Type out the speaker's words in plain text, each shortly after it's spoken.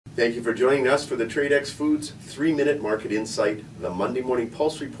Thank you for joining us for the Tradex Foods 3-Minute Market Insight, the Monday morning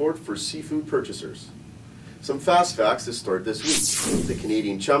pulse report for seafood purchasers. Some fast facts to start this week. The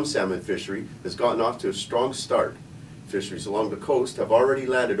Canadian Chum Salmon fishery has gotten off to a strong start. Fisheries along the coast have already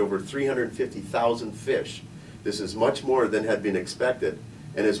landed over 350,000 fish. This is much more than had been expected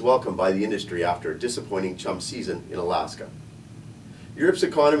and is welcomed by the industry after a disappointing chum season in Alaska. Europe's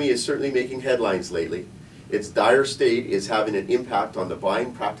economy is certainly making headlines lately. Its dire state is having an impact on the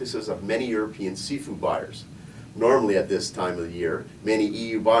buying practices of many European seafood buyers. Normally at this time of the year, many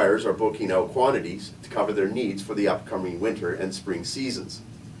EU buyers are booking out quantities to cover their needs for the upcoming winter and spring seasons.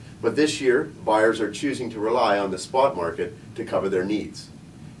 But this year, buyers are choosing to rely on the spot market to cover their needs.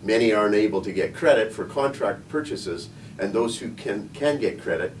 Many are unable to get credit for contract purchases, and those who can get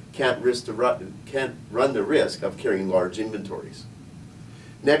credit can't run the risk of carrying large inventories.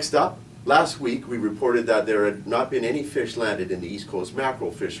 Next up, last week we reported that there had not been any fish landed in the East Coast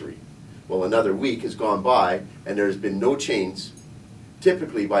Mackerel fishery. Well, another week has gone by and there has been no change.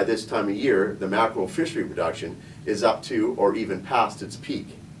 Typically by this time of year, the mackerel fishery production is up to or even past its peak.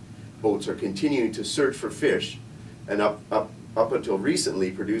 Boats are continuing to search for fish, and up until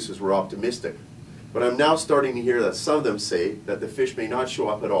recently producers were optimistic. But I'm now starting to hear that some of them say that the fish may not show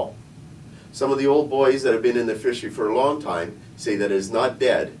up at all. Some of the old boys that have been in the fishery for a long time say that it is not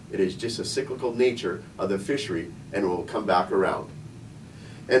dead, it is just a cyclical nature of the fishery and will come back around.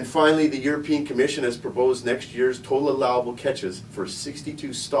 And finally, the European Commission has proposed next year's total allowable catches for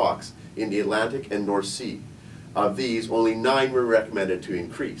 62 stocks in the Atlantic and North Sea. Of these, only 9 were recommended to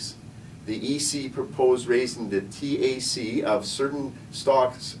increase. The EC proposed raising the TAC of certain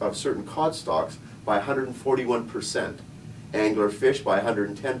cod stocks by 141%, anglerfish by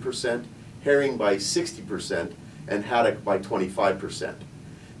 110%, herring by 60%, and haddock by 25%.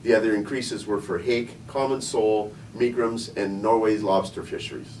 The other increases were for hake, common sole, megrams, and Norway's lobster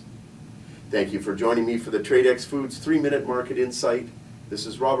fisheries. Thank you for joining me for the Tradex Foods 3-Minute Market Insight. This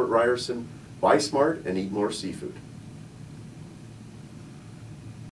is Robert Reierson. Buy smart and eat more seafood.